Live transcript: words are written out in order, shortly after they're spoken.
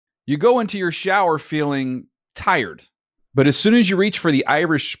You go into your shower feeling tired, but as soon as you reach for the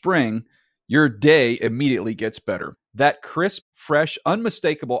Irish Spring, your day immediately gets better. That crisp, fresh,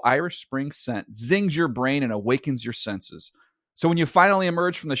 unmistakable Irish Spring scent zings your brain and awakens your senses. So when you finally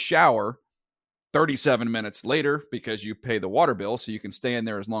emerge from the shower 37 minutes later, because you pay the water bill so you can stay in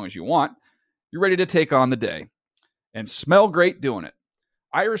there as long as you want, you're ready to take on the day and smell great doing it.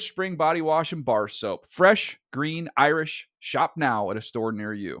 Irish Spring Body Wash and Bar Soap. Fresh, green, Irish. Shop now at a store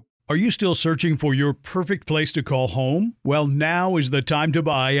near you. Are you still searching for your perfect place to call home? Well, now is the time to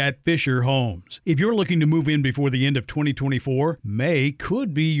buy at Fisher Homes. If you're looking to move in before the end of 2024, May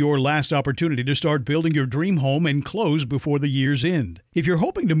could be your last opportunity to start building your dream home and close before the year's end. If you're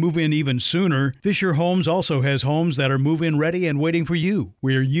hoping to move in even sooner, Fisher Homes also has homes that are move-in ready and waiting for you,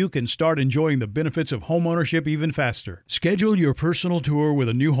 where you can start enjoying the benefits of homeownership even faster. Schedule your personal tour with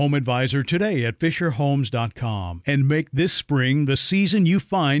a new home advisor today at FisherHomes.com and make this spring the season you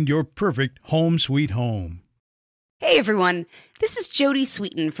find your perfect home sweet home. Hey everyone, this is Jody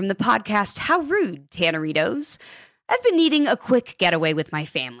Sweeten from the podcast How Rude, Tanneritos. I've been needing a quick getaway with my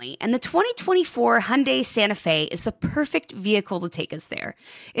family, and the 2024 Hyundai Santa Fe is the perfect vehicle to take us there.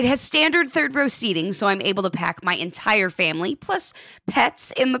 It has standard third-row seating, so I'm able to pack my entire family, plus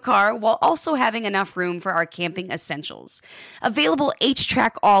pets, in the car, while also having enough room for our camping essentials. Available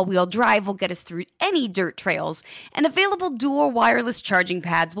H-Track all-wheel drive will get us through any dirt trails, and available dual wireless charging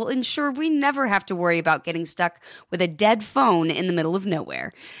pads will ensure we never have to worry about getting stuck with a dead phone in the middle of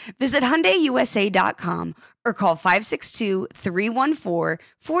nowhere. Visit HyundaiUSA.com or call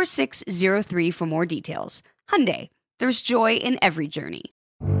 562-314-4603 for more details. Hyundai, there's joy in every journey.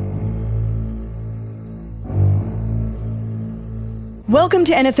 Welcome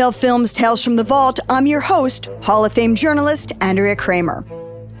to NFL Films Tales from the Vault. I'm your host, Hall of Fame journalist Andrea Kramer.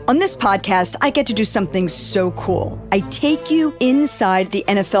 On this podcast, I get to do something so cool. I take you inside the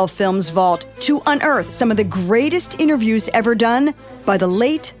NFL Films Vault to unearth some of the greatest interviews ever done by the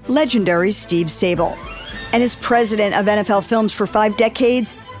late, legendary Steve Sabol. And as president of NFL Films for 5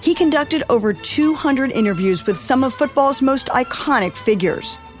 decades, he conducted over 200 interviews with some of football's most iconic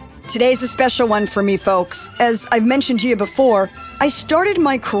figures. Today's a special one for me, folks. As I've mentioned to you before, I started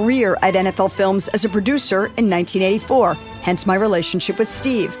my career at NFL Films as a producer in 1984, hence my relationship with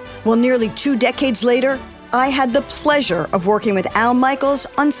Steve. Well, nearly 2 decades later, I had the pleasure of working with Al Michaels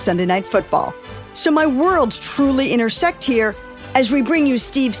on Sunday Night Football. So my worlds truly intersect here as we bring you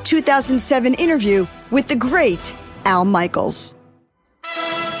Steve's 2007 interview with the great Al Michaels.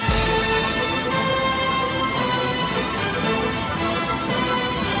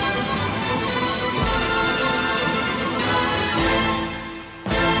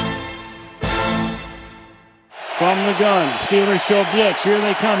 From the gun, Steelers show blitz. Here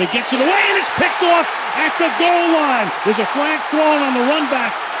they come. He gets it away, and it's picked off at the goal line. There's a flag thrown on the run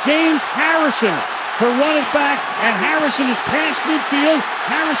back, James Harrison, to run it back, and Harrison is past midfield.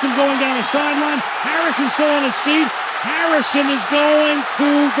 Harrison going down the sideline. Harrison still on his feet. Harrison is going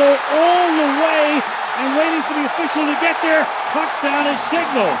to go all the way and waiting for the official to get there. Touchdown is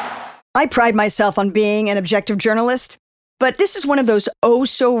signaled. I pride myself on being an objective journalist, but this is one of those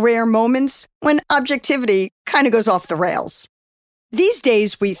oh-so-rare moments when objectivity kind of goes off the rails. These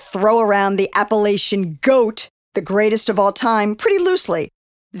days, we throw around the appellation GOAT, the greatest of all time, pretty loosely.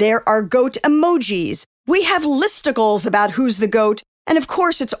 There are GOAT emojis. We have listicles about who's the GOAT, and of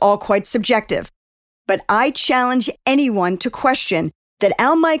course, it's all quite subjective. But I challenge anyone to question that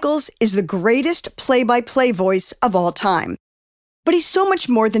Al Michaels is the greatest play-by-play voice of all time. But he's so much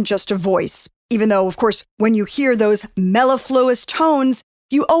more than just a voice, even though, of course, when you hear those mellifluous tones,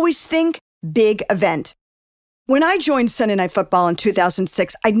 you always think big event. When I joined Sunday Night Football in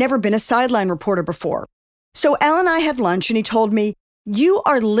 2006, I'd never been a sideline reporter before. So Al and I had lunch, and he told me, "You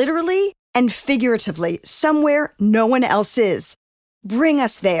are literally and figuratively somewhere no one else is. Bring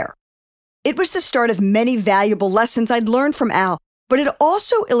us there." It was the start of many valuable lessons I'd learned from Al, but it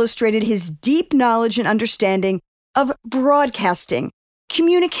also illustrated his deep knowledge and understanding of broadcasting,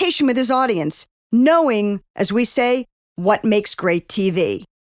 communication with his audience, knowing, as we say, what makes great TV.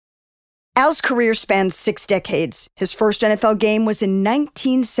 Al's career spanned 6 decades. His first NFL game was in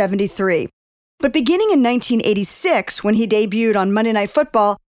 1973. But beginning in 1986, when he debuted on Monday Night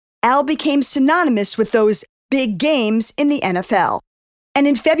Football, Al became synonymous with those big games in the NFL. And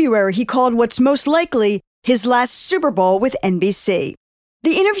in February, he called what's most likely his last Super Bowl with NBC.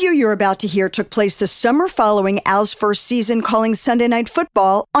 The interview you're about to hear took place the summer following Al's first season calling Sunday Night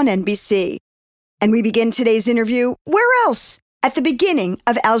Football on NBC. And we begin today's interview, where else? At the beginning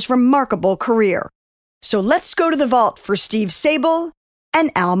of Al's remarkable career. So let's go to the vault for Steve Sabol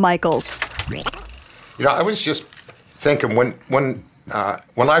and Al Michaels. You know, I was just thinking when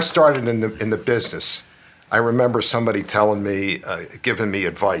when I started in the business, I remember somebody telling me, giving me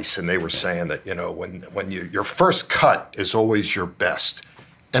advice, and they were saying that, you know, when your first cut is always your best,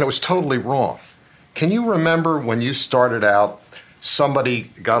 and it was totally wrong. Can you remember when you started out, somebody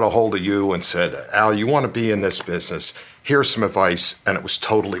got a hold of you and said, Al, you want to be in this business, here's some advice, and it was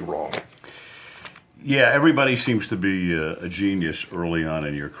totally wrong? Yeah, everybody seems to be a genius early on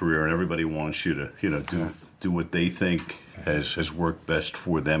in your career, and everybody wants you to, you know, do what they think has worked best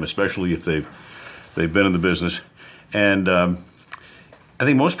for them, especially if they've been in the business. And I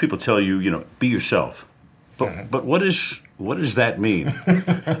think most people tell you, you know, be yourself. But what does that mean?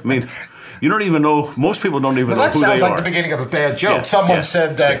 I mean, you don't even know. Most people don't even know who they are. That sounds like the beginning of a bad joke. Yeah, someone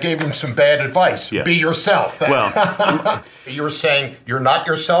said, gave him some bad advice. Yeah. Be yourself. Well, you're saying you're not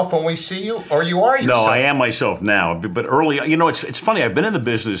yourself when we see you, or you are yourself? No, I am myself now. But early, you know, it's funny. I've been in the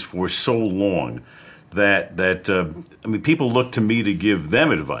business for so long that I mean, people look to me to give them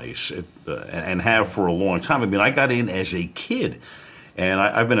advice, and have for a long time. I mean, I got in as a kid, and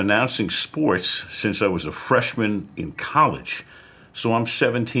I've been announcing sports since I was a freshman in college. So I'm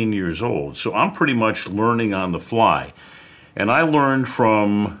 17 years old. So I'm pretty much learning on the fly. And I learned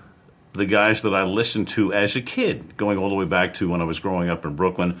from the guys that I listened to as a kid, going all the way back to when I was growing up in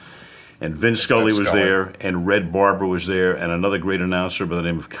Brooklyn. And Vince Scully was there, and Red Barber was there, and another great announcer by the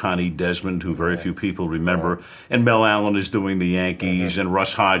name of Connie Desmond, who very few people remember. And Mel Allen is doing the Yankees, and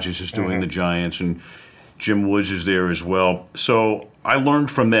Russ Hodges is doing the Giants, and Jim Woods is there as well. So I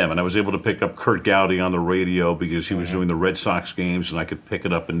learned from them, and I was able to pick up Kurt Gowdy on the radio because he was doing the Red Sox games, and I could pick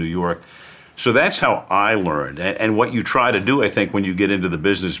it up in New York. So that's how I learned. And what you try to do, I think, when you get into the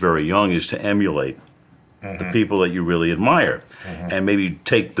business very young is to emulate the people that you really admire, and maybe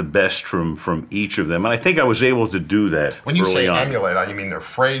take the best from each of them. And I think I was able to do that. When you say on. emulate, you mean their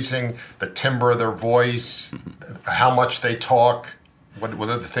phrasing, the timbre of their voice, how much they talk? What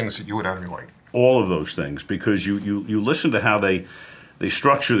are the things that you would emulate? All of those things, because you listen to how they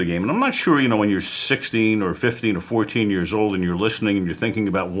structure the game. And I'm not sure, you know, when you're 16 or 15 or 14 years old and you're listening and you're thinking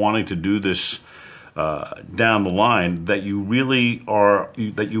about wanting to do this down the line, that you really are,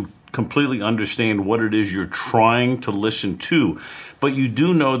 that you completely understand what it is you're trying to listen to. But you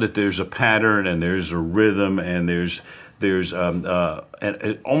do know that there's a pattern and there's a rhythm and there's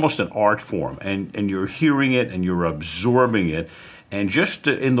almost an art form. And you're hearing it and you're absorbing it. And just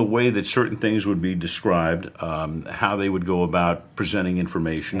in the way that certain things would be described, how they would go about presenting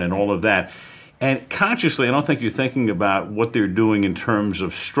information and all of that. And consciously, I don't think you're thinking about what they're doing in terms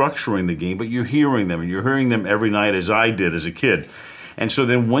of structuring the game, but you're hearing them, and you're hearing them every night as I did as a kid. And so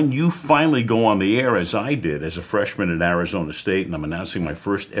then when you finally go on the air, as I did as a freshman at Arizona State, and I'm announcing my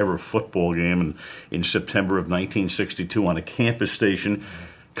first ever football game in September of 1962 on a campus station,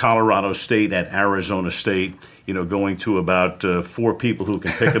 Colorado State at Arizona State, you know, going to about 4 people who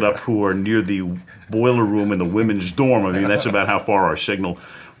can pick it up who are near the boiler room in the women's dorm. I mean, that's about how far our signal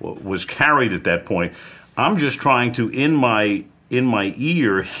was carried at that point. I'm just trying to, in my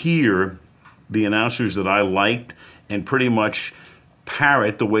ear, hear the announcers that I liked and pretty much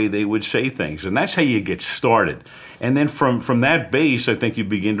parrot the way they would say things. And that's how you get started. And then from that base, I think you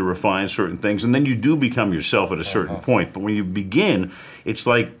begin to refine certain things. And then you do become yourself at a certain point. But when you begin, it's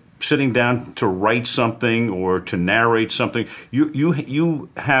like sitting down to write something or to narrate something. You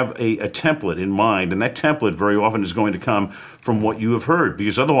have a template in mind, and that template very often is going to come from what you have heard,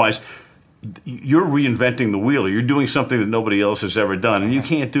 because otherwise you're reinventing the wheel, or you're doing something that nobody else has ever done, and you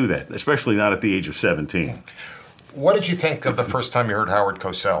can't do that, especially not at the age of 17. What did you think of the first time you heard Howard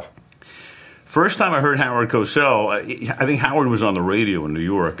Cosell? First time I heard Howard Cosell, I think Howard was on the radio in New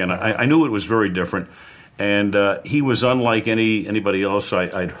York, and I knew it was very different. And he was unlike anybody else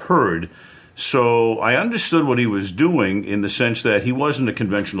I'd heard. So I understood what he was doing in the sense that he wasn't a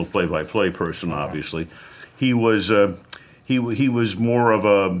conventional play-by-play person, obviously. He was more of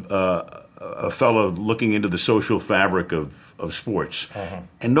a fellow looking into the social fabric of sports.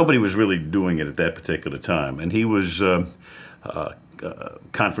 And nobody was really doing it at that particular time. And he was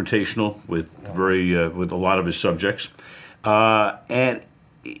confrontational with with a lot of his subjects. And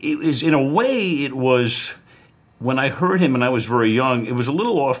it was, in a way, it was, when I heard him and I was very young, it was a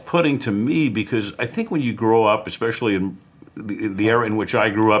little off-putting to me, because I think when you grow up, especially in the era in which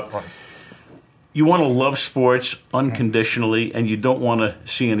I grew up, you want to love sports unconditionally, and you don't want to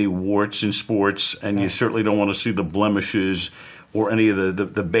see any warts in sports, and you certainly don't want to see the blemishes or any of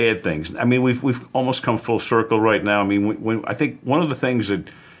the bad things. I mean, we've almost come full circle right now. I mean, I think one of the things that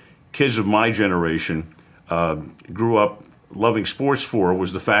kids of my generation grew up loving sports for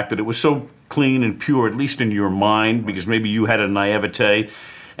was the fact that it was so clean and pure, at least in your mind, because maybe you had a naivete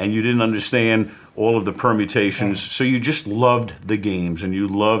and you didn't understand all of the permutations. So you just loved the games, and you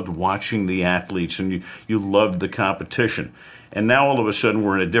loved watching the athletes, and you loved the competition. And now all of a sudden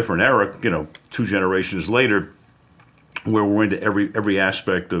we're in a different era, 2 generations later, where we're into every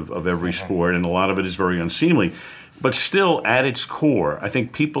aspect of every sport, and a lot of it is very unseemly. But still, at its core, I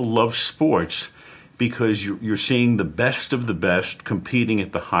think people love sports because you're seeing the best of the best competing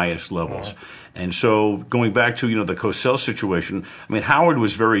at the highest levels. And so going back to, the Cosell situation, I mean, Howard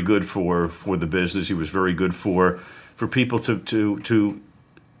was very good for the business. He was very good for people to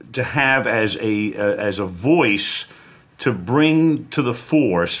have as a voice to bring to the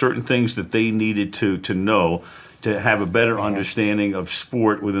fore certain things that they needed to know, to have a better understanding of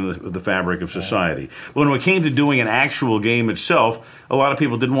sport within the fabric of society. When it came to doing an actual game itself, a lot of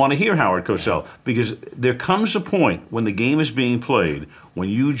people didn't want to hear Howard Cosell, because there comes a point when the game is being played when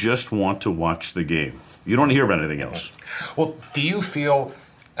you just want to watch the game. You don't want to hear about anything else. Well, do you feel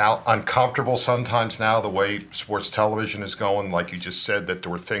uncomfortable sometimes now the way sports television is going? Like you just said, that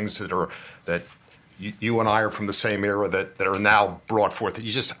there were things that you and I are from the same era that are now brought forth.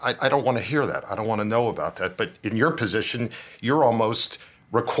 That I don't want to hear that. I don't want to know about that. But in your position, you're almost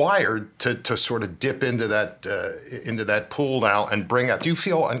required to sort of dip into that pool now and bring out. Do you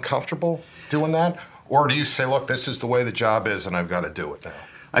feel uncomfortable doing that? Or do you say, look, this is the way the job is and I've got to do it now?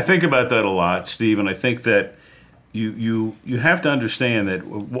 I think about that a lot, Steve, and I think that you have to understand that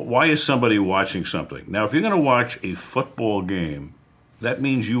why is somebody watching something? Now, if you're going to watch a football game, that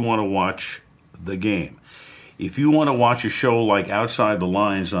means you want to watch the game. If you want to watch a show like Outside the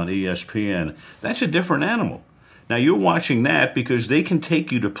Lines on ESPN, that's a different animal. Now, you're watching that because they can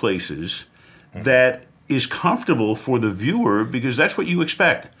take you to places that is comfortable for the viewer, because that's what you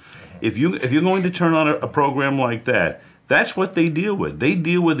expect. If you're going to turn on a program like that, that's what they deal with. They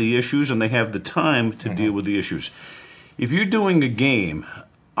deal with the issues, and they have the time to deal with the issues. If you're doing a game,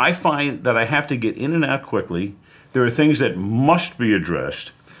 I find that I have to get in and out quickly. There are things that must be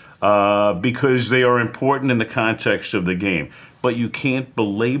addressed because they are important in the context of the game. But you can't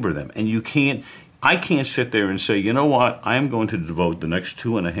belabor them, and I can't sit there and say, you know what, I'm going to devote the next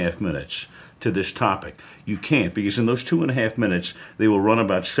 2.5 minutes to this topic. You can't, because in those 2.5 minutes, they will run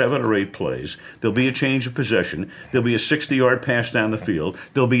about 7 or 8 plays. There'll be a change of possession. There'll be a 60-yard pass down the field.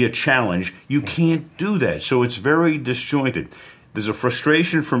 There'll be a challenge. You can't do that. So it's very disjointed. There's a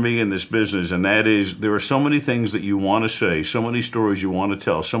frustration for me in this business, and that is there are so many things that you want to say, so many stories you want to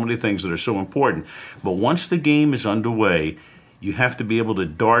tell, so many things that are so important. But once the game is underway, you have to be able to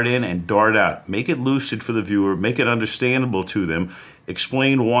dart in and dart out. Make it lucid for the viewer, make it understandable to them,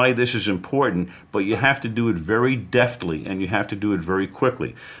 explain why this is important, but you have to do it very deftly, and you have to do it very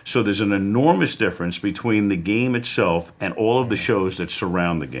quickly. So there's an enormous difference between the game itself and all of the shows that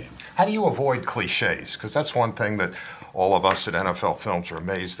surround the game. How do you avoid cliches? Because that's one thing that all of us at NFL Films are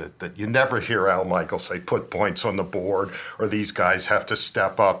amazed that you never hear Al Michaels say, put points on the board, or these guys have to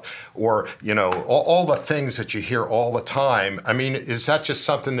step up, or, all the things that you hear all the time. I mean, is that just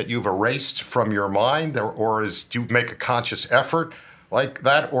something that you've erased from your mind, or do you make a conscious effort like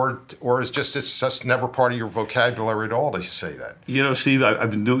that, or it's just never part of your vocabulary at all to say that? Steve,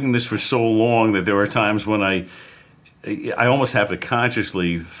 I've been doing this for so long that there are times when I almost have to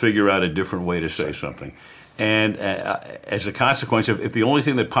consciously figure out a different way to say something. And as a consequence, if the only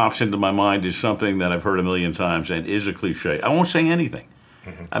thing that pops into my mind is something that I've heard a million times and is a cliche, I won't say anything.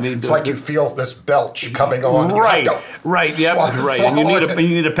 I mean, it's like you feel this belch coming on. Right, yep, right. And you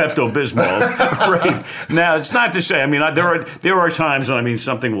need a Pepto-Bismol. Right. Now, it's not to say. I mean, there are times when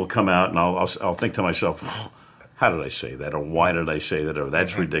something will come out, and I'll think to myself, oh, how did I say that, or why did I say that, or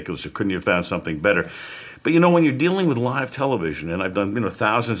that's ridiculous, or couldn't you have found something better? But when you're dealing with live television, and I've done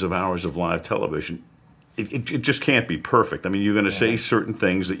thousands of hours of live television, it just can't be perfect. I mean, you're going to say certain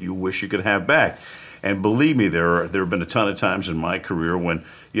things that you wish you could have back. And believe me, there have been a ton of times in my career when,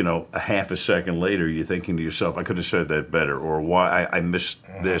 a half a second later, you're thinking to yourself, I could have said that better, or why I missed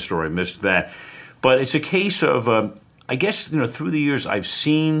this, or I missed that. But it's a case of, I guess, through the years, I've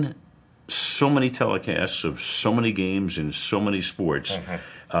seen so many telecasts of so many games in so many sports.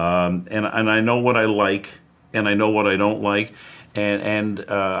 And I know what I like, and I know what I don't like. And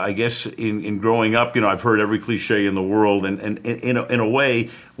I guess in growing up, I've heard every cliche in the world, and in a way,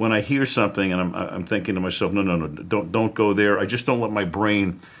 when I hear something and I'm thinking to myself, no, don't go there. I just don't let my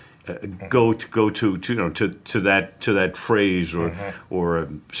brain go to that phrase or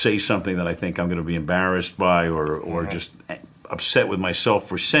say something that I think I'm going to be embarrassed by or just upset with myself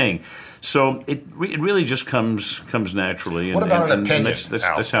for saying. So it really just comes naturally. What about an opinion?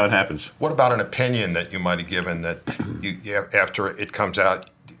 That's how it happens. What about an opinion that you might have given that after it comes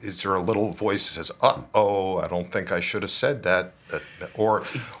out, is there a little voice that says, "Uh-oh, I don't think I should have said that"? Or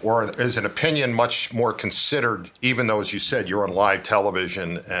is an opinion much more considered, even though, as you said, you're on live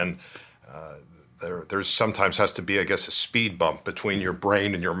television and there's sometimes has to be, I guess, a speed bump between your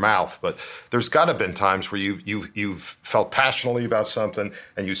brain and your mouth. But there's got to have been times where you've felt passionately about something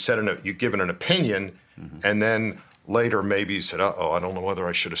and you've given an opinion, and then later maybe you said, I don't know whether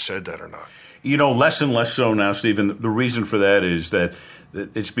I should have said that or not. Less and less so now, Stephen. The reason for that is that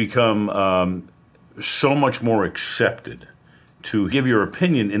it's become so much more accepted to give your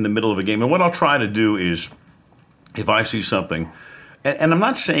opinion in the middle of a game. And what I'll try to do is, if I see something, and I'm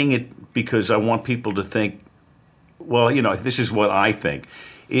not saying it because I want people to think, well, this is what I think.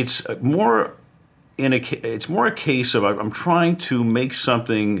 It's more a case of I'm trying to make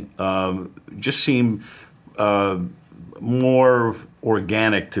something just seem more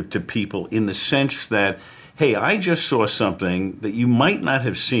organic to people, in the sense that, hey, I just saw something that you might not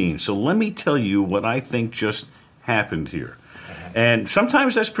have seen, so let me tell you what I think just happened here. And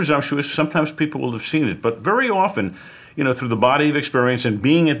sometimes that's presumptuous, sometimes people will have seen it, but very often, through the body of experience and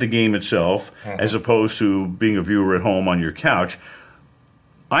being at the game itself, as opposed to being a viewer at home on your couch,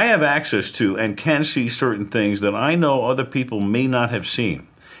 I have access to and can see certain things that I know other people may not have seen.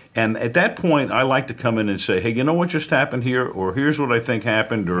 And at that point, I like to come in and say, hey, you know what just happened here? Or here's what I think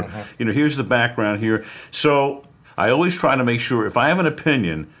happened, or here's the background here. So I always try to make sure if I have an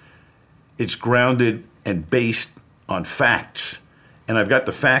opinion, it's grounded and based on facts. And I've got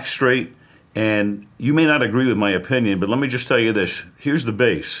the facts straight. And you may not agree with my opinion, but let me just tell you this. Here's the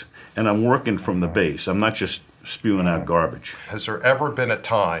base. And I'm working from the base. I'm not just spewing out garbage. Has there ever been a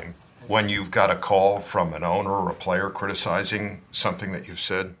time when you've got a call from an owner or a player criticizing something that you've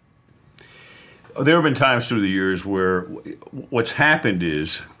said? There have been times through the years where what's happened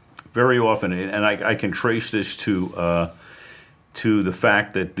is, very often, and I can trace this to the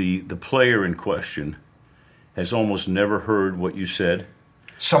fact that the player in question has almost never heard what you said.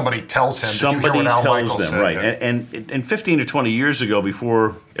 Somebody tells him. Somebody did you hear what Al tells Michaels them, said? right? And 15 to 20 years ago,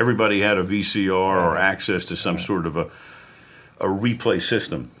 before everybody had a VCR or access to some sort of a replay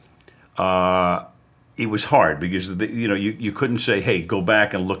system, it was hard because you couldn't say, "Hey, go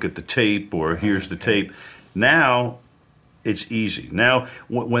back and look at the tape," or "Here's the tape." Now it's easy. Now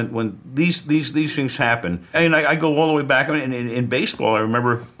when these things happen, and I go all the way back. In baseball, I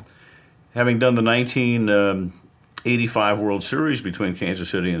remember having done the 1985 World Series between Kansas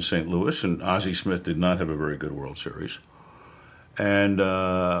City and St. Louis, and Ozzie Smith did not have a very good World Series. And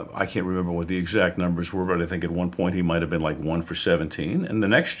I can't remember what the exact numbers were, but I think at one point he might have been like 1 for 17. And the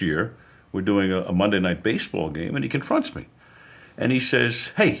next year, we're doing a Monday Night Baseball game, and he confronts me. And he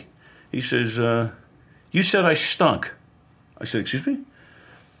says, "Hey," he says, "you said I stunk." I said, "Excuse me?"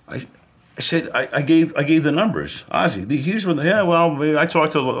 I said, I gave the numbers. Ozzie, here's what, I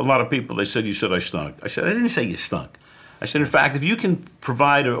talked to a lot of people. They said you said I stunk. I said, I didn't say you stunk. I said, in fact, if you can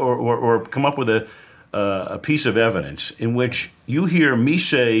provide or come up with a piece of evidence in which you hear me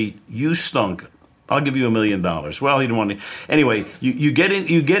say you stunk, I'll give you $1 million. Well, he didn't want to. Anyway, you get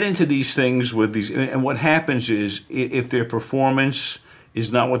into these things with these, and what happens is if their performance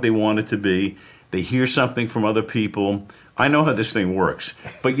is not what they want it to be, they hear something from other people. I know how this thing works.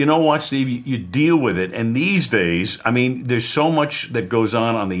 But you know what, Steve? You deal with it. And these days, there's so much that goes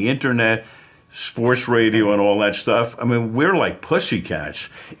on the internet, sports radio, and all that stuff. We're like pussycats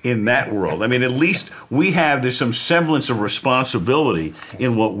in that world. At least we have some semblance of responsibility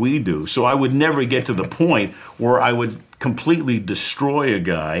in what we do. So I would never get to the point where I would completely destroy a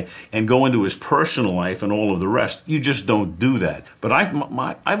guy and go into his personal life and all of the rest. You just don't do that. But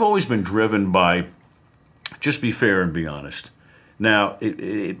I've always been driven by just be fair and be honest. Now,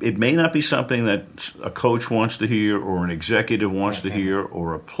 it may not be something that a coach wants to hear or an executive wants to hear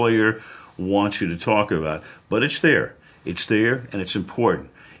or a player wants you to talk about, but it's there. It's there, and it's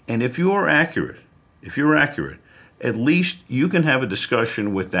important. And if you're accurate, at least you can have a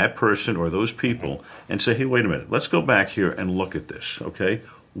discussion with that person or those people and say, hey, wait a minute, let's go back here and look at this, okay?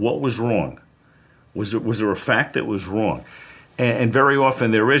 What was wrong? Was there a fact that was wrong? And very often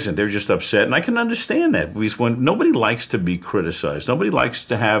there isn't. They're just upset. And I can understand that because when nobody likes to be criticized. Nobody likes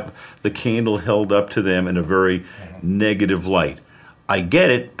to have the candle held up to them in a very negative light. I get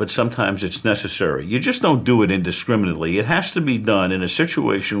it, but sometimes it's necessary. You just don't do it indiscriminately. It has to be done in a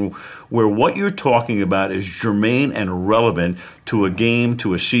situation where what you're talking about is germane and relevant to a game,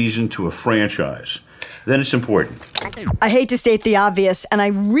 to a season, to a franchise. Then it's important. I hate to state the obvious, and I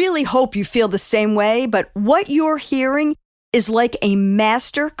really hope you feel the same way, but what you're hearing is like a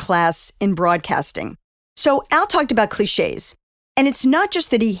master class in broadcasting. So Al talked about cliches, and it's not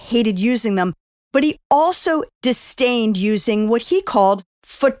just that he hated using them, but he also disdained using what he called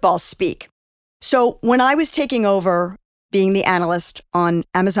football speak. So when I was taking over being the analyst on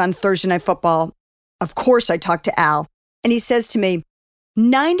Amazon Thursday Night Football, of course I talked to Al, and he says to me,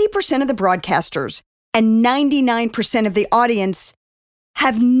 90% of the broadcasters and 99% of the audience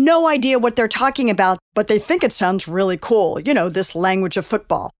have no idea what they're talking about, but they think it sounds really cool. You know, this language of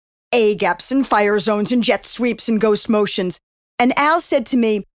football. A-gaps and fire zones and jet sweeps and ghost motions. And Al said to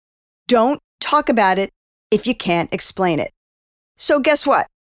me, don't talk about it if you can't explain it. So guess what?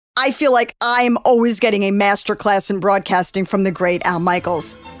 I feel like I'm always getting a masterclass in broadcasting from the great Al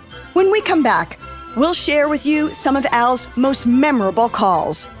Michaels. When we come back, we'll share with you some of Al's most memorable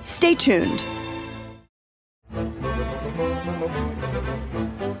calls. Stay tuned.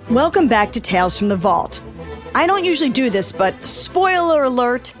 Welcome back to Tales from the Vault. I don't usually do this, but spoiler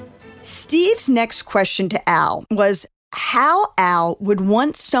alert, Steve's next question to Al was how Al would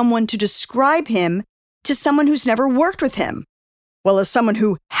want someone to describe him to someone who's never worked with him. Well, as someone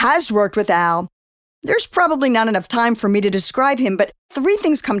who has worked with Al, there's probably not enough time for me to describe him, but 3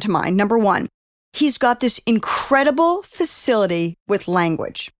 things come to mind. Number 1, he's got this incredible facility with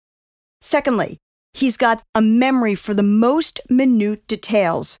language. Secondly, he's got a memory for the most minute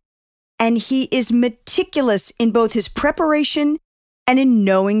details, and he is meticulous in both his preparation and in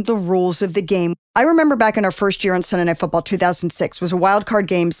knowing the rules of the game. I remember back in our first year on Sunday Night Football, 2006, was a wild card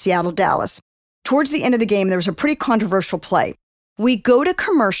game, Seattle-Dallas. Towards the end of the game, there was a pretty controversial play. We go to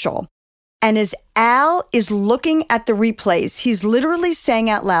commercial, and as Al is looking at the replays, he's literally saying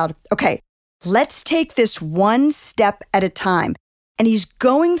out loud, okay, let's take this one step at a time. And he's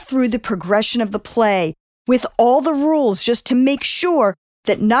going through the progression of the play with all the rules just to make sure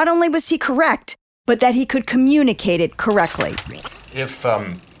that not only was he correct, but that he could communicate it correctly. If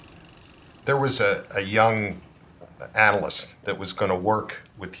there was a young analyst that was going to work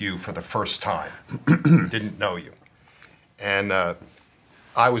with you for the first time, didn't know you, and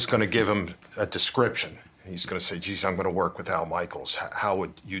I was going to give him a description, he's going to say, geez, I'm going to work with Al Michaels. How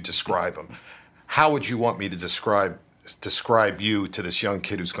would you describe him? How would you want me to describe you to this young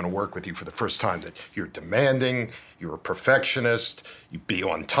kid who's going to work with you for the first time? That you're demanding, you're a perfectionist, you be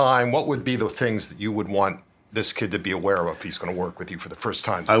on time. What would be the things that you would want this kid to be aware of if he's going to work with you for the first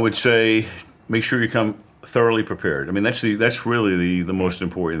time? I would say make sure you come thoroughly prepared. I mean, that's really the most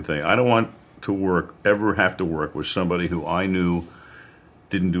important thing. I don't want to ever have to work with somebody who I knew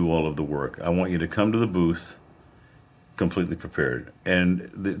didn't do all of the work. I want you to come to the booth completely prepared. And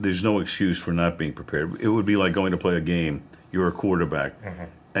there's no excuse for not being prepared. It would be like going to play a game. You're a quarterback,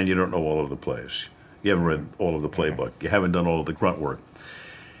 and you don't know all of the plays. You haven't read all of the playbook. You haven't done all of the grunt work.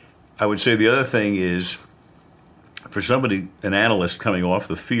 I would say the other thing is, for somebody, an analyst coming off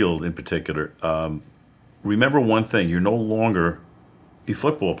the field in particular, remember one thing. You're no longer a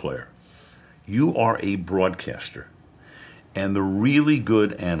football player. You are a broadcaster. And the really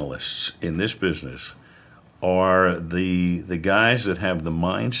good analysts in this business are the guys that have the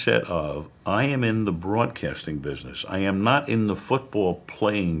mindset of, I am in the broadcasting business. I am not in the football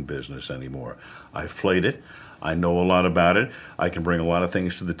playing business anymore. I've played it. I know a lot about it. I can bring a lot of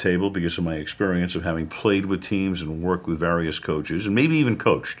things to the table because of my experience of having played with teams and worked with various coaches and maybe even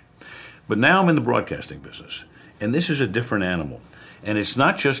coached. But now I'm in the broadcasting business. And this is a different animal. And it's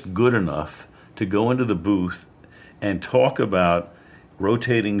not just good enough to go into the booth and talk about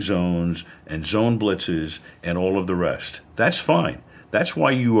rotating zones and zone blitzes and all of the rest. That's fine. That's why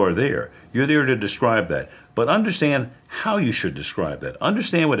you are there. You're there to describe that. But understand how you should describe that.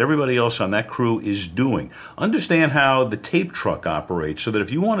 Understand what everybody else on that crew is doing. Understand how the tape truck operates so that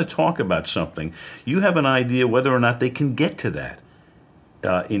if you want to talk about something, you have an idea whether or not they can get to that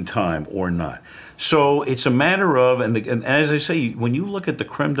in time or not. So it's a matter of, and as I say, when you look at the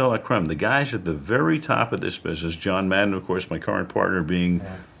creme de la creme, the guys at the very top of this business, John Madden, of course, my current partner being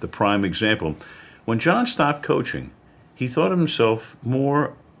the prime example, when John stopped coaching, he thought of himself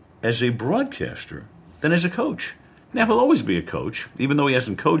more as a broadcaster than as a coach. Now, he'll always be a coach, even though he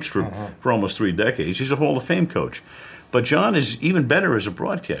hasn't coached for almost 3 decades. He's a Hall of Fame coach. But John is even better as a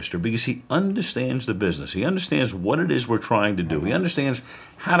broadcaster because he understands the business. He understands what it is we're trying to do. He understands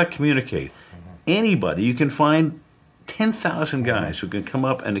how to communicate. Anybody, you can find 10,000 guys who can come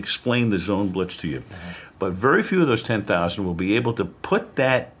up and explain the zone blitz to you. But very few of those 10,000 will be able to put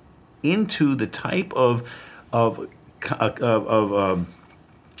that into the type of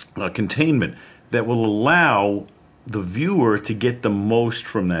containment that will allow the viewer to get the most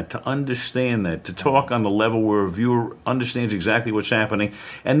from that, to understand that, to talk on the level where a viewer understands exactly what's happening,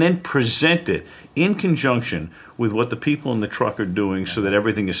 and then present it in conjunction with what the people in the truck are doing so that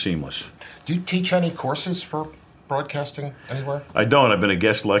everything is seamless. Do you teach any courses for broadcasting anywhere? I don't. I've been a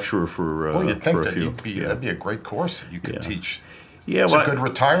guest lecturer for Well, you'd think for a that few. that'd be a great course that you could teach. Yeah, it's a good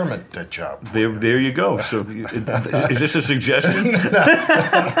retirement job. There you go. So, is this a suggestion?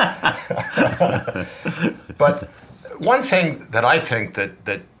 But one thing that I think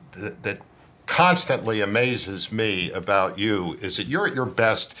that constantly amazes me about you is that you're at your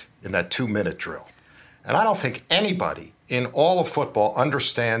best in that 2-minute drill. And I don't think anybody in all of football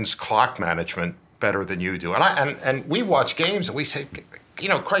understands clock management better than you do. And we watch games and we say,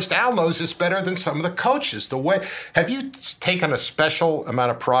 Christ, Al knows this better than some of the coaches. Have you taken a special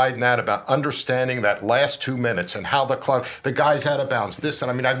amount of pride in that, about understanding that last 2 minutes and how the guy's out of bounds, this?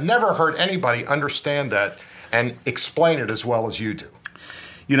 And I've never heard anybody understand that and explain it as well as you do.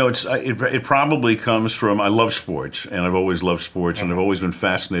 It probably comes from, I love sports, and I've always loved sports, and I've always been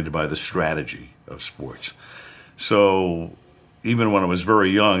fascinated by the strategy of sports. So even when I was very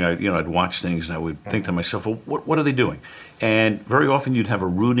young, I'd watch things and I would think to myself, well, what are they doing? And very often you'd have a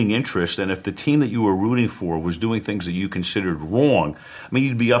rooting interest, and if the team that you were rooting for was doing things that you considered wrong,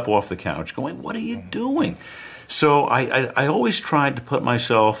 you'd be up off the couch going, what are you doing? So I always tried to put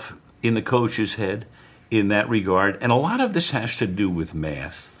myself in the coach's head in that regard, and a lot of this has to do with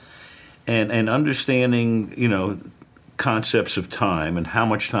math and understanding, concepts of time and how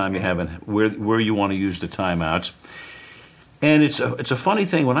much time you have and where you want to use the timeouts. And it's a funny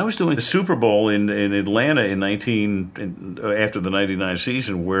thing. When I was doing the Super Bowl in Atlanta after the '99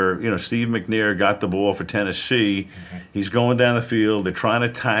 season, where Steve McNair got the ball for Tennessee, he's going down the field. They're trying to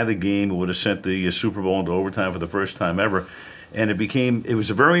tie the game. It would have sent the Super Bowl into overtime for the first time ever. And it was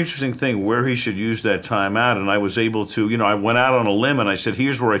a very interesting thing where he should use that timeout. And I was able to, I went out on a limb and I said,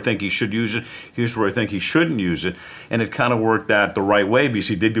 here's where I think he should use it. Here's where I think he shouldn't use it. And it kind of worked out the right way, because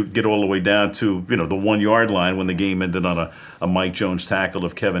he did get all the way down to, the 1 yard line when the game ended on a Mike Jones tackle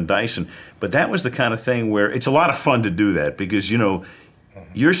of Kevin Dyson. But that was the kind of thing where it's a lot of fun to do that, because,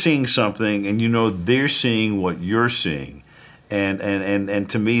 you're seeing something and they're seeing what you're seeing. And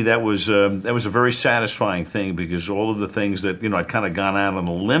to me, that was a very satisfying thing, because all of the things that I'd kind of gone out on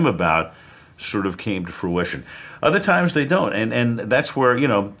a limb about sort of came to fruition. Other times they don't, and that's where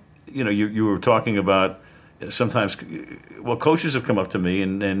you were talking about sometimes. Well, coaches have come up to me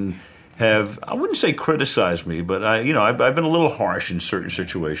and have, I wouldn't say criticized me, but I've been a little harsh in certain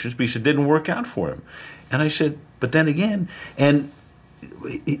situations because it didn't work out for him, and I said, but then again, and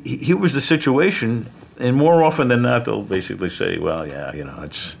here was the situation. And more often than not, they'll basically say, well, yeah,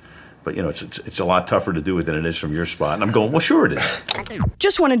 it's a lot tougher to do it than it is from your spot. And I'm going, well, sure it is.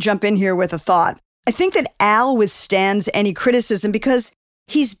 Just want to jump in here with a thought. I think that Al withstands any criticism because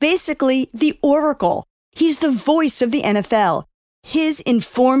he's basically the oracle. He's the voice of the NFL. His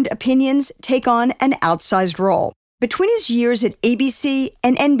informed opinions take on an outsized role. Between his years at ABC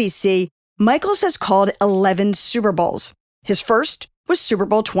and NBC, Michaels has called 11 Super Bowls. His first was Super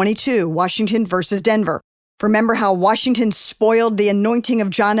Bowl 22, Washington versus Denver. Remember how Washington spoiled the anointing of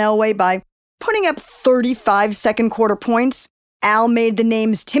John Elway by putting up 35 second quarter points? Al made the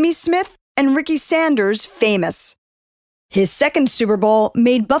names Timmy Smith and Ricky Sanders famous. His second Super Bowl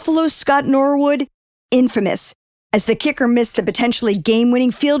made Buffalo's Scott Norwood infamous, as the kicker missed the potentially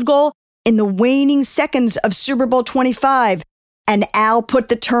game-winning field goal in the waning seconds of Super Bowl 25, and Al put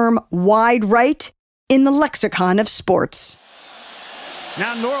the term wide right in the lexicon of sports.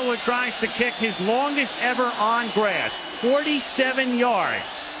 Now Norwood tries to kick his longest ever on grass, 47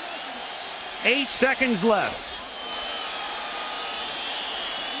 yards. 8 seconds left.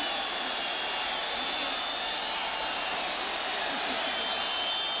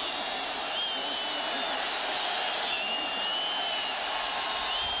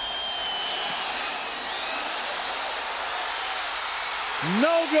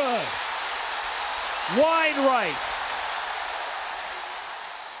 No good. Wide right.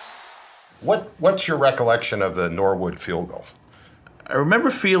 What's your recollection of the Norwood field goal? I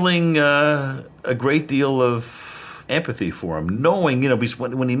remember feeling a great deal of empathy for him, knowing, because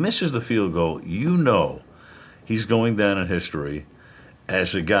when he misses the field goal, he's going down in history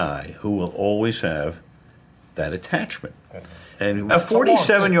as a guy who will always have that attachment. And a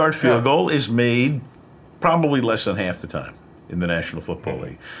 47-yard field goal is made probably less than half the time in the National Football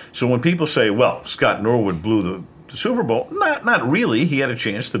League. So when people say, well, Scott Norwood blew the Super Bowl, not really. He had a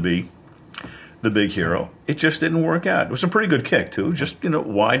chance to be the big hero. It just didn't work out. It was a pretty good kick, too, just,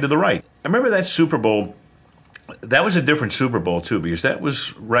 wide to the right. I remember that Super Bowl. That was a different Super Bowl, too, because that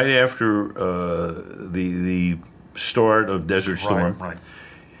was right after the start of Desert Storm. Right.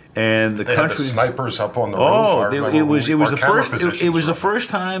 And the they country had the snipers up on the roof. It was the first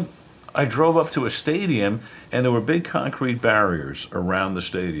time I drove up to a stadium, and there were big concrete barriers around the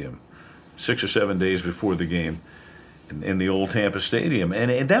stadium 6 or 7 days before the game in the old Tampa Stadium.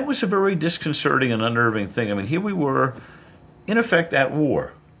 And that was a very disconcerting and unnerving thing. I mean, here we were in effect, at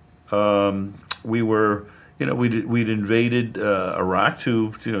war. We were, we'd invaded Iraq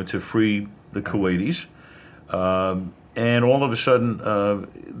to free the Kuwaitis, and all of a sudden,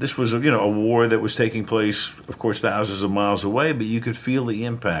 this was a war that was taking place, of course, thousands of miles away, but you could feel the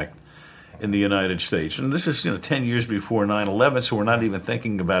impact in the United States. And this is 10 years before 9/11, so we're not even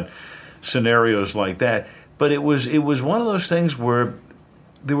thinking about scenarios like that. But it was one of those things where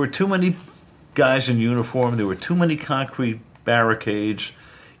there were too many guys in uniform, there were too many concrete barricades.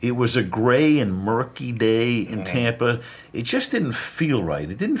 It was a gray and murky day in Tampa. It just didn't feel right.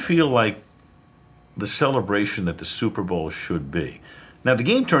 It didn't feel like the celebration that the Super Bowl should be. Now, the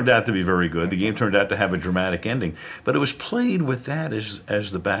game turned out to be very good. The game turned out to have a dramatic ending, but it was played with that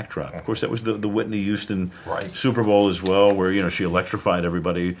as the backdrop. Of course, that was the Whitney Houston Super Bowl as well, where she electrified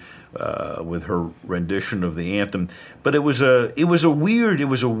everybody with her rendition of the anthem. But it was a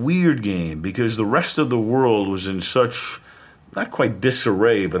weird game because the rest of the world was in such, not quite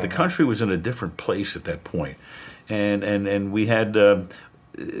disarray, but the country was in a different place at that point, and we had.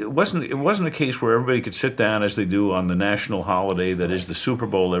 It wasn't a case where everybody could sit down as they do on the national holiday that is the Super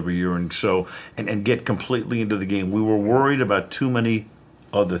Bowl every year and get completely into the game. We were worried about too many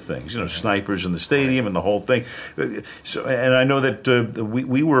other things, snipers in the stadium and the whole thing. So, and I know that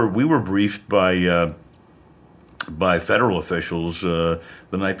we were briefed by federal officials the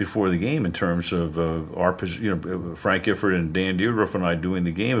night before the game in terms of our, Frank Gifford and Dan Dierdorf and I doing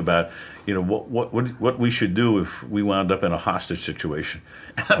the game about, what we should do if we wound up in a hostage situation.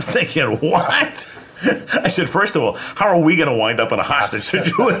 And I'm thinking, what? I said, first of all, how are we going to wind up in a hostage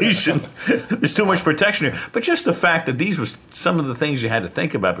situation? There's too much protection here. But just the fact that these was some of the things you had to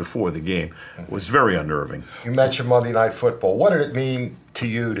think about before the game was very unnerving. You mentioned Monday Night Football. What did it mean to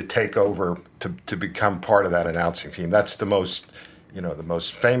you to take over, to become part of that announcing team? That's the most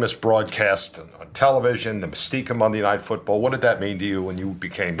famous broadcast on television, the mystique of Monday Night Football. What did that mean to you when you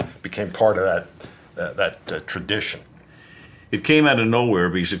became part of that tradition? It came out of nowhere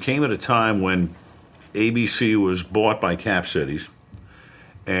because it came at a time when ABC was bought by Cap Cities,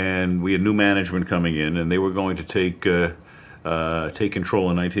 and we had new management coming in, and they were going to take control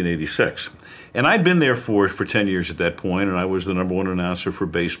in 1986. And I'd been there for 10 years at that point, and I was the number one announcer for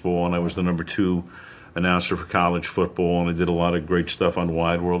baseball, and I was the number two announcer for college football, and I did a lot of great stuff on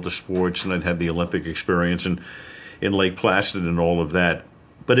Wide World of Sports, and I'd had the Olympic experience in Lake Placid and all of that.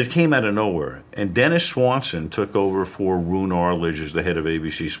 But it came out of nowhere. And Dennis Swanson took over for Roone Arledge as the head of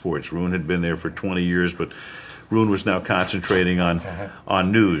ABC Sports. Roone had been there for 20 years, but Roone was now concentrating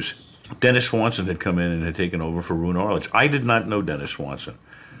on news. Dennis Swanson had come in and had taken over for Roone Arledge. I did not know Dennis Swanson.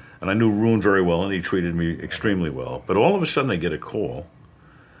 And I knew Roone very well, and he treated me extremely well. But all of a sudden I get a call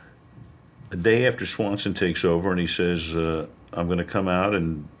a day after Swanson takes over, and he says, I'm going to come out,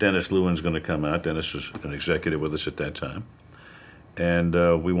 and Dennis Lewin's going to come out. Dennis was an executive with us at that time. And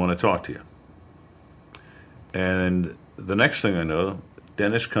we want to talk to you. And the next thing I know,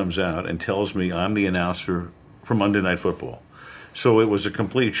 Dennis comes out and tells me I'm the announcer for Monday Night Football. So it was a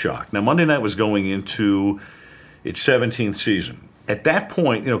complete shock. Now, Monday Night was going into its 17th season. At that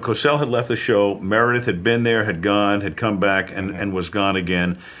point, Cosell had left the show. Meredith had been there, had gone, had come back, and was gone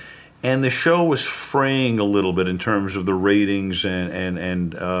again. And the show was fraying a little bit in terms of the ratings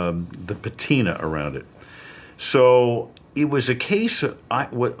and the patina around it. So it was a case of, I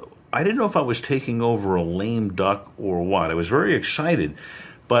didn't know if I was taking over a lame duck or what. I was very excited,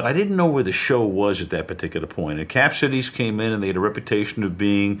 but I didn't know where the show was at that particular point. And Cap Cities came in, and they had a reputation of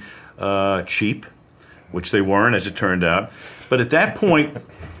being cheap, which they weren't, as it turned out. But at that point,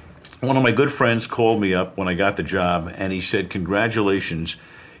 one of my good friends called me up when I got the job, and he said, congratulations,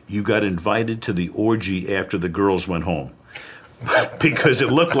 you got invited to the orgy after the girls went home. Because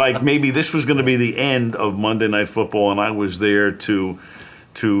it looked like maybe this was going to be the end of Monday Night Football, and I was there to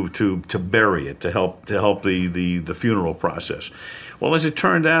bury it, to help the funeral process. Well, as it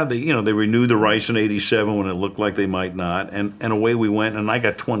turned out, they renewed the rights in '87 when it looked like they might not, and away we went, and I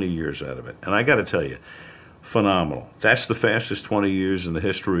got 20 years out of it. And I got to tell you, phenomenal. That's the fastest 20 years in the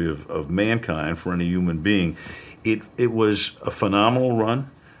history of mankind for any human being. It was a phenomenal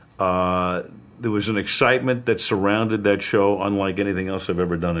run. There was an excitement that surrounded that show unlike anything else I've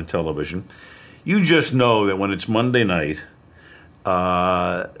ever done in television. You just know that when it's Monday night,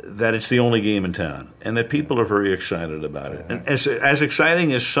 that it's the only game in town, and that people are very excited about it. And as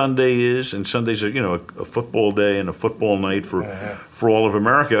exciting as Sunday is, and Sunday's a football day and a football night for all of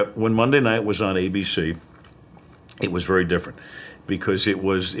America, when Monday night was on ABC, it was very different. Because it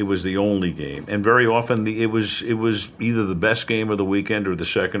was the only game, and very often it was either the best game of the weekend or the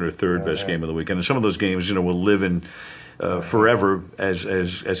second or third best game of the weekend. And some of those games, will live in forever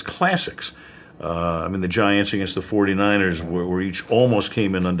as classics. The Giants against the 49ers were each almost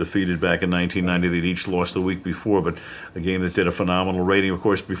came in undefeated back in 1990. They'd each lost the week before, but a game that did a phenomenal rating. Of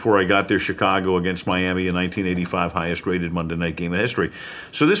course, before I got there, Chicago against Miami in 1985, highest-rated Monday night game in history.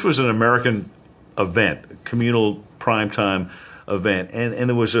 So this was an American event, communal primetime event, and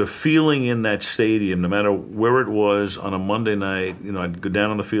there was a feeling in that stadium, no matter where it was on a Monday night. I'd go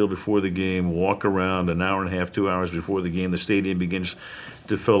down on the field before the game, walk around an hour and a half, 2 hours before the game. The stadium begins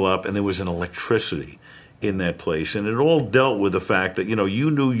to fill up, and there was an electricity in that place, and it all dealt with the fact that you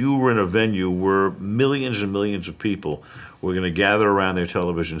knew you were in a venue where millions and millions of people were going to gather around their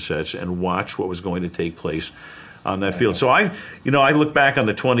television sets and watch what was going to take place on that field. So I look back on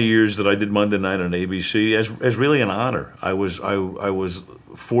the 20 years that I did Monday night on ABC as really an honor. I was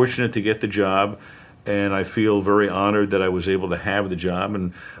fortunate to get the job, and I feel very honored that I was able to have the job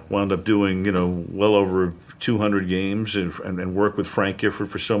and wound up doing well over 200 games and work with Frank Gifford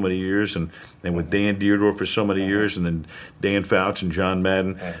for so many years and with Dan Dierdorf for so many years, and then Dan Fouts and John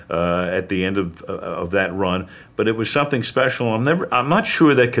Madden at the end of that run. But it was something special. I'm not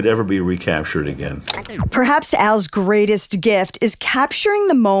sure that could ever be recaptured again. Perhaps Al's greatest gift is capturing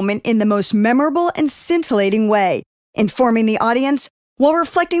the moment in the most memorable and scintillating way, informing the audience while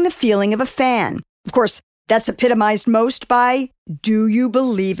reflecting the feeling of a fan. Of course, that's epitomized most by "Do You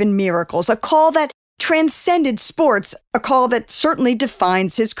Believe in Miracles?", a call that transcended sports, a call that certainly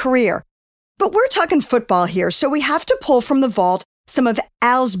defines his career. But we're talking football here, so we have to pull from the vault some of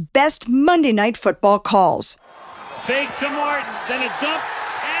Al's best Monday Night Football calls. Fake to Martin, then a dump,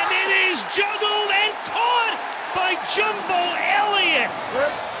 and it is juggled and caught by Jumbo Elliott.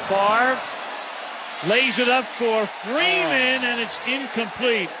 Favre lays it up for Freeman, and it's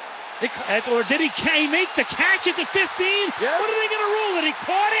incomplete. Or did he make the catch at the 15? Yes. What are they going to rule it? He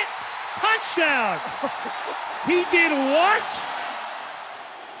caught it? Touchdown! He did what?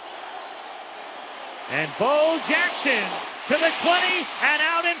 And Bo Jackson to the 20 and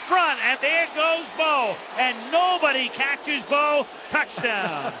out in front. And there goes Bo. And nobody catches Bo.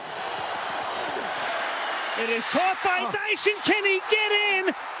 Touchdown. It is caught by Dyson. Can he get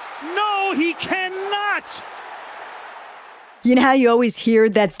in? No, he cannot. You know how you always hear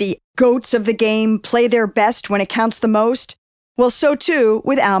that the GOATs of the game play their best when it counts the most? Well, so too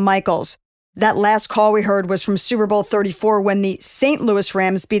with Al Michaels. That last call we heard was from Super Bowl 34 when the St. Louis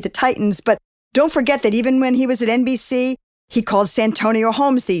Rams beat the Titans, but don't forget that even when he was at NBC, he called Santonio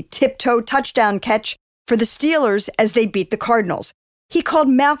Holmes the tiptoe touchdown catch for the Steelers as they beat the Cardinals. He called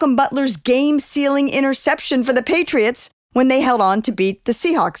Malcolm Butler's game-sealing interception for the Patriots when they held on to beat the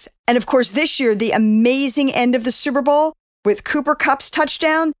Seahawks. And of course, this year, the amazing end of the Super Bowl with Cooper Kupp's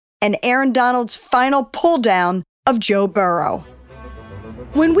touchdown and Aaron Donald's final pull-down of Joe Burrow.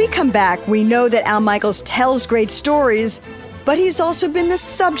 When we come back, we know that Al Michaels tells great stories, but he's also been the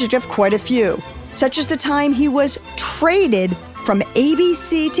subject of quite a few, such as the time he was traded from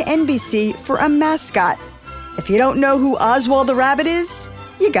ABC to NBC for a mascot. If you don't know who Oswald the Rabbit is,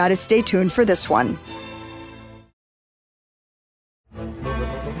 you gotta stay tuned for this one.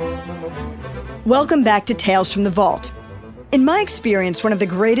 Welcome back to Tales from the Vault. In my experience, one of the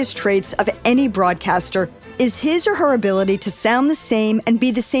greatest traits of any broadcaster is his or her ability to sound the same and be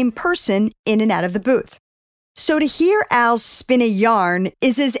the same person in and out of the booth. So to hear Al spin a yarn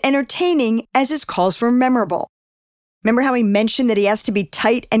is as entertaining as his calls were memorable. Remember how he mentioned that he has to be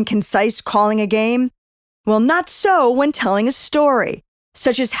tight and concise calling a game? Well, not so when telling a story,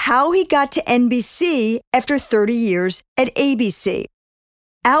 such as how he got to NBC after 30 years at ABC.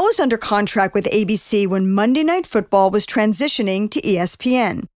 Al was under contract with ABC when Monday Night Football was transitioning to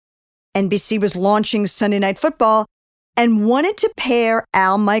ESPN. NBC was launching Sunday Night Football and wanted to pair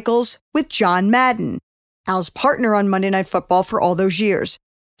Al Michaels with John Madden, Al's partner on Monday Night Football for all those years.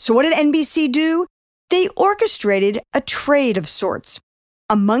 So what did NBC do? They orchestrated a trade of sorts.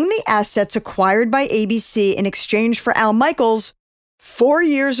 Among the assets acquired by ABC in exchange for Al Michaels, 4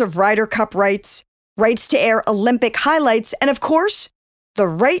 years of Ryder Cup rights, rights to air Olympic highlights, and of course, the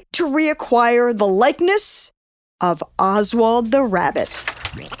right to reacquire the likeness of Oswald the Rabbit.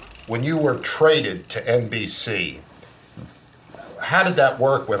 When you were traded to NBC, how did that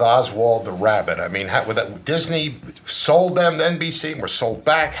work with Oswald the Rabbit? I mean, Disney sold them to NBC and were sold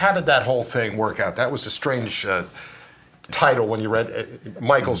back. How did that whole thing work out? That was a strange title when you read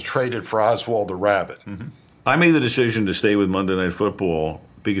Michaels traded for Oswald the Rabbit. Mm-hmm. I made the decision to stay with Monday Night Football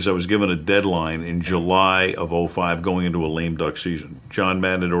because I was given a deadline in July of 2005 going into a lame duck season. John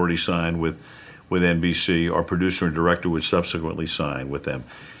Madden had already signed with NBC. Our producer and director would subsequently sign with them.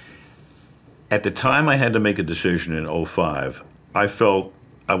 At the time I had to make a decision in 2005, I felt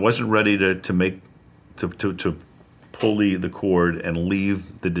I wasn't ready to pull the cord and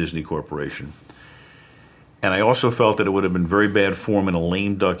leave the Disney Corporation. And I also felt that it would have been very bad form in a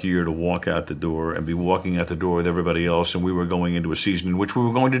lame duck year to walk out the door and be walking out the door with everybody else, and we were going into a season in which we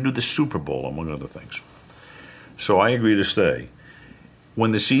were going to do the Super Bowl, among other things. So I agreed to stay.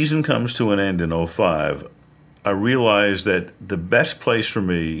 When the season comes to an end in 2005, I realized that the best place for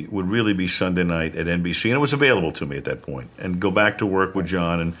me would really be Sunday night at NBC, and it was available to me at that point, and go back to work with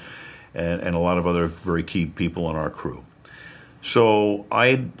John and a lot of other very key people on our crew. So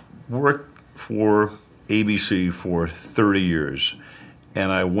I worked for ABC for 30 years,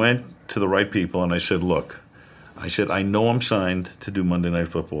 and I went to the right people and I said, look, I know I'm signed to do Monday Night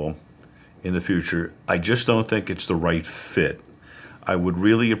Football in the future. I just don't think it's the right fit. I would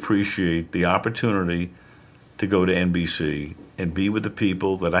really appreciate the opportunity to go to NBC and be with the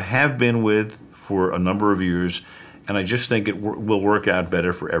people that I have been with for a number of years, and I just think it will work out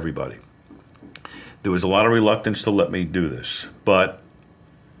better for everybody. There was a lot of reluctance to let me do this, but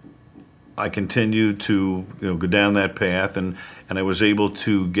I continued to go down that path, and I was able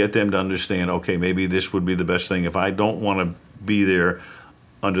to get them to understand, okay, maybe this would be the best thing. If I don't want to be there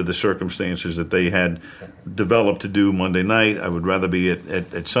under the circumstances that they had developed to do Monday night, I would rather be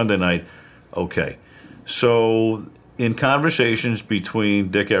at Sunday night. Okay. So in conversations between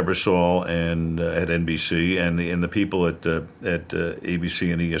Dick Ebersol and at NBC and the people at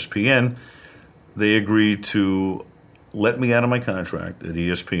ABC and ESPN, they agreed to let me out of my contract at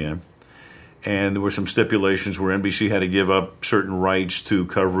ESPN. And there were some stipulations where NBC had to give up certain rights to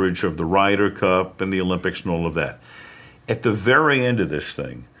coverage of the Ryder Cup and the Olympics and all of that. At the very end of this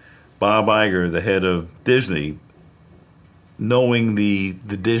thing, Bob Iger, the head of Disney, knowing the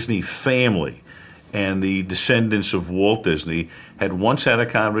Disney family and the descendants of Walt Disney, had once had a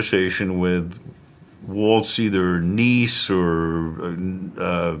conversation with Walt's either niece or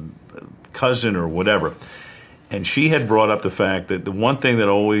cousin or whatever. And she had brought up the fact that the one thing that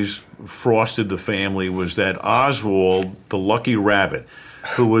always frosted the family was that Oswald, the Lucky Rabbit,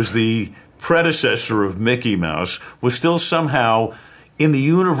 who was the predecessor of Mickey Mouse, was still somehow in the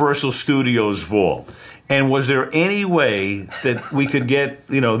Universal Studios vault. And was there any way that we could get,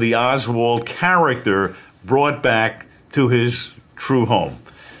 the Oswald character brought back to his true home?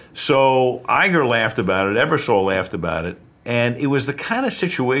 So Iger laughed about it, Ebersol laughed about it, and it was the kind of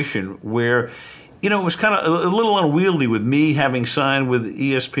situation where it was kind of a little unwieldy with me having signed with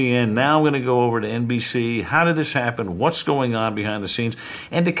ESPN. Now I'm going to go over to NBC. How did this happen? What's going on behind the scenes?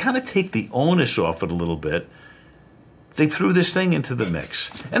 And to kind of take the onus off it a little bit, they threw this thing into the mix.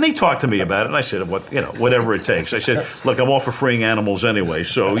 And they talked to me about it, and I said, whatever it takes. I said, look, I'm all for freeing animals anyway,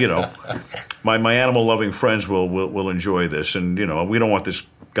 so, my animal-loving friends will enjoy this. And, we don't want this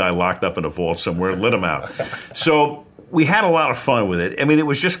guy locked up in a vault somewhere. Let him out. So we had a lot of fun with it. I mean, it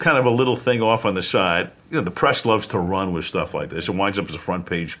was just kind of a little thing off on the side. The press loves to run with stuff like this. It winds up as a front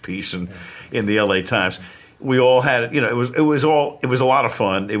page piece in the LA Times. We all had it. It was a lot of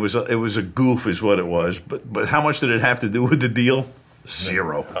fun. It was a goof, is what it was. But how much did it have to do with the deal?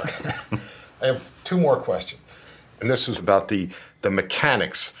 Zero. I have two more questions, and this was about the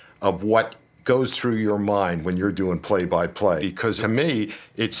mechanics of what goes through your mind when you're doing play-by-play. Because to me,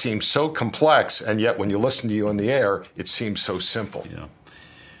 it seems so complex, and yet when you listen to you on the air, it seems so simple. Yeah.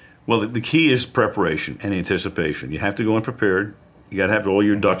 Well, the key is preparation and anticipation. You have to go in prepared. You got to have all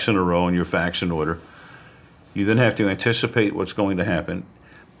your ducks in a row and your facts in order. You then have to anticipate what's going to happen.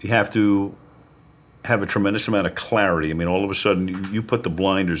 You have to have a tremendous amount of clarity. I mean, all of a sudden, you put the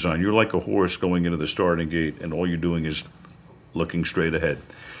blinders on. You're like a horse going into the starting gate, and all you're doing is looking straight ahead.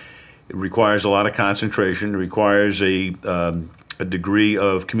 It requires a lot of concentration. It requires a degree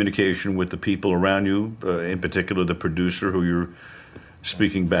of communication with the people around you, in particular the producer who you're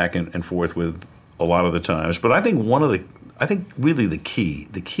speaking back and forth with a lot of the times. But I think really the key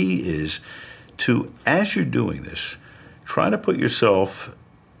is to, as you're doing this, try to put yourself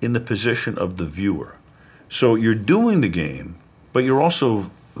in the position of the viewer. So you're doing the game, but you're also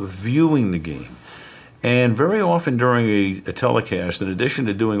viewing the game. And very often during a telecast, in addition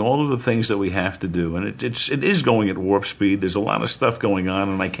to doing all of the things that we have to do, and it is going at warp speed, there's a lot of stuff going on,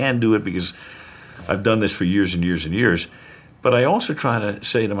 and I can do it because I've done this for years and years and years, but I also try to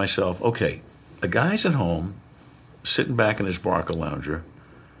say to myself, okay, a guy's at home, sitting back in his Barca lounger.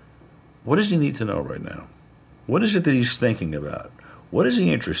 What does he need to know right now? What is it that he's thinking about? What is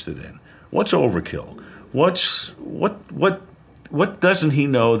he interested in? What's overkill? What doesn't he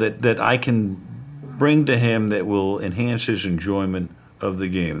know that I can bring to him that will enhance his enjoyment of the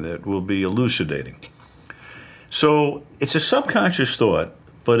game, that will be elucidating? So it's a subconscious thought,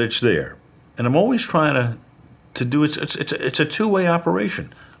 but it's there. And I'm always trying to do it. It's a two-way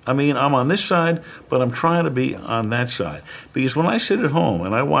operation. I mean, I'm on this side, but I'm trying to be on that side. Because when I sit at home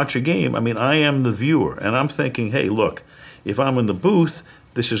and I watch a game, I mean, I am the viewer, and I'm thinking, hey, look, if I'm in the booth,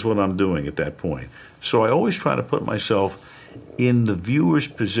 this is what I'm doing at that point. So I always try to put myself in the viewer's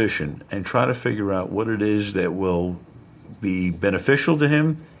position and try to figure out what it is that will be beneficial to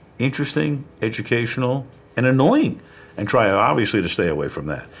him, interesting, educational, and annoying, and try obviously to stay away from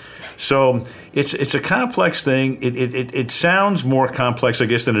that. So it's a complex thing. It sounds more complex, I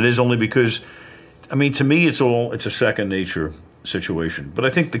guess, than it is, only because, I mean, to me, it's a second nature situation. But I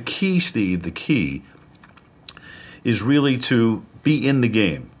think the key, Steve, is really to be in the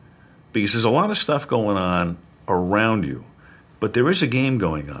game, because there's a lot of stuff going on around you, but there is a game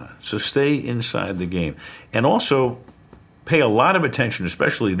going on. So stay inside the game. And also pay a lot of attention,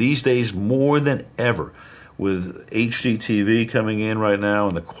 especially these days more than ever, with HD TV coming in right now,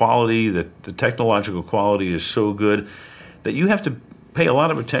 and the quality, the technological quality is so good that you have to pay a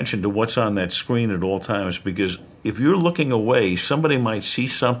lot of attention to what's on that screen at all times, because if you're looking away, somebody might see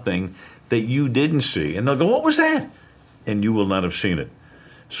something that you didn't see, and they'll go, "What was that?" And you will not have seen it.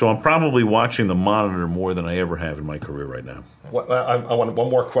 So I'm probably watching the monitor more than I ever have in my career right now. I want one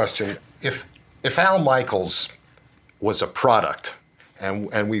more question. If Al Michaels was a product,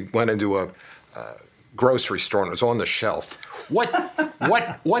 and we went into a grocery store and it was on the shelf,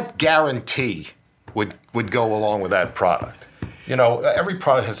 what guarantee would go along with that product? You know, every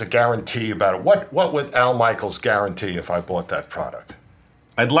product has a guarantee about it. What would Al Michaels guarantee if I bought that product?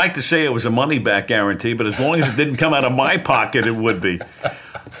 I'd like to say it was a money-back guarantee, but as long as it didn't come out of my pocket, it would be.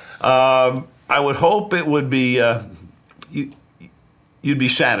 I would hope it would be, you'd be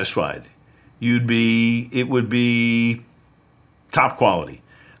satisfied. It would be top quality.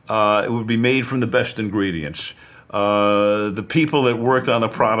 It would be made from the best ingredients. The people that worked on the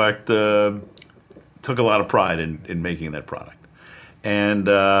product took a lot of pride in making that product. And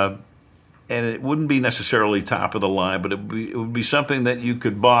it wouldn't be necessarily top of the line, but it would be something that you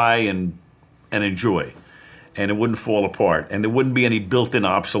could buy and enjoy, and it wouldn't fall apart, and there wouldn't be any built-in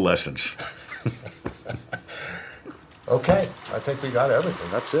obsolescence. Okay, I think we got everything.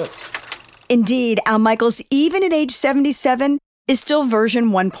 That's it. Indeed, Al Michaels, even at age 77, is still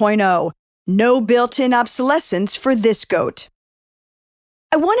version 1.0. No built-in obsolescence for this GOAT.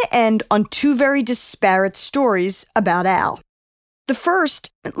 I want to end on two very disparate stories about Al. The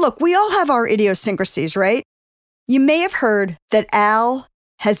first, look, we all have our idiosyncrasies, right? You may have heard that Al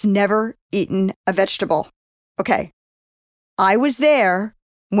has never eaten a vegetable. Okay. I was there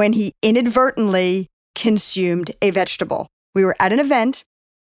when he inadvertently consumed a vegetable. We were at an event,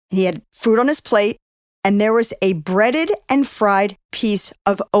 he had food on his plate, and there was a breaded and fried piece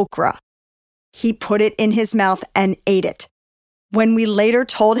of okra. He put it in his mouth and ate it. When we later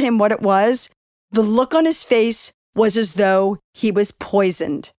told him what it was, the look on his face was as though he was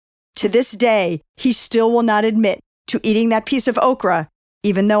poisoned. To this day, he still will not admit to eating that piece of okra,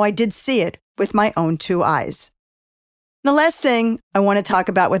 even though I did see it with my own two eyes. The last thing I want to talk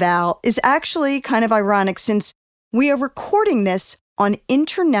about with Al is actually kind of ironic, since we are recording this on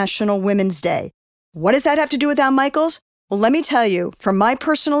International Women's Day. What does that have to do with Al Michaels? Well, let me tell you, from my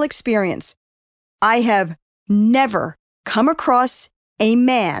personal experience, I have never come across a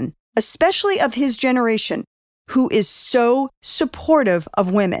man, especially of his generation, who is so supportive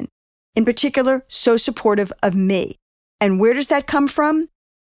of women, in particular, so supportive of me. And where does that come from?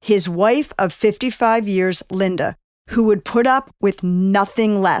 His wife of 55 years, Linda, who would put up with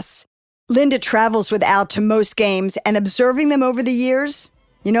nothing less. Linda travels with Al to most games, and observing them over the years,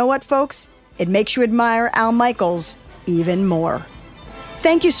 you know what, folks? It makes you admire Al Michaels even more.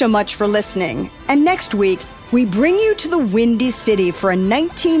 Thank you so much for listening. And next week, we bring you to the Windy City for a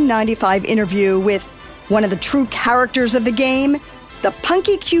 1995 interview with one of the true characters of the game, the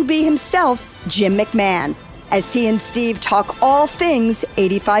punky QB himself, Jim McMahon, as he and Steve talk all things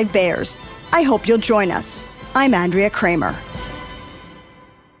 85 Bears. I hope you'll join us. I'm Andrea Kramer.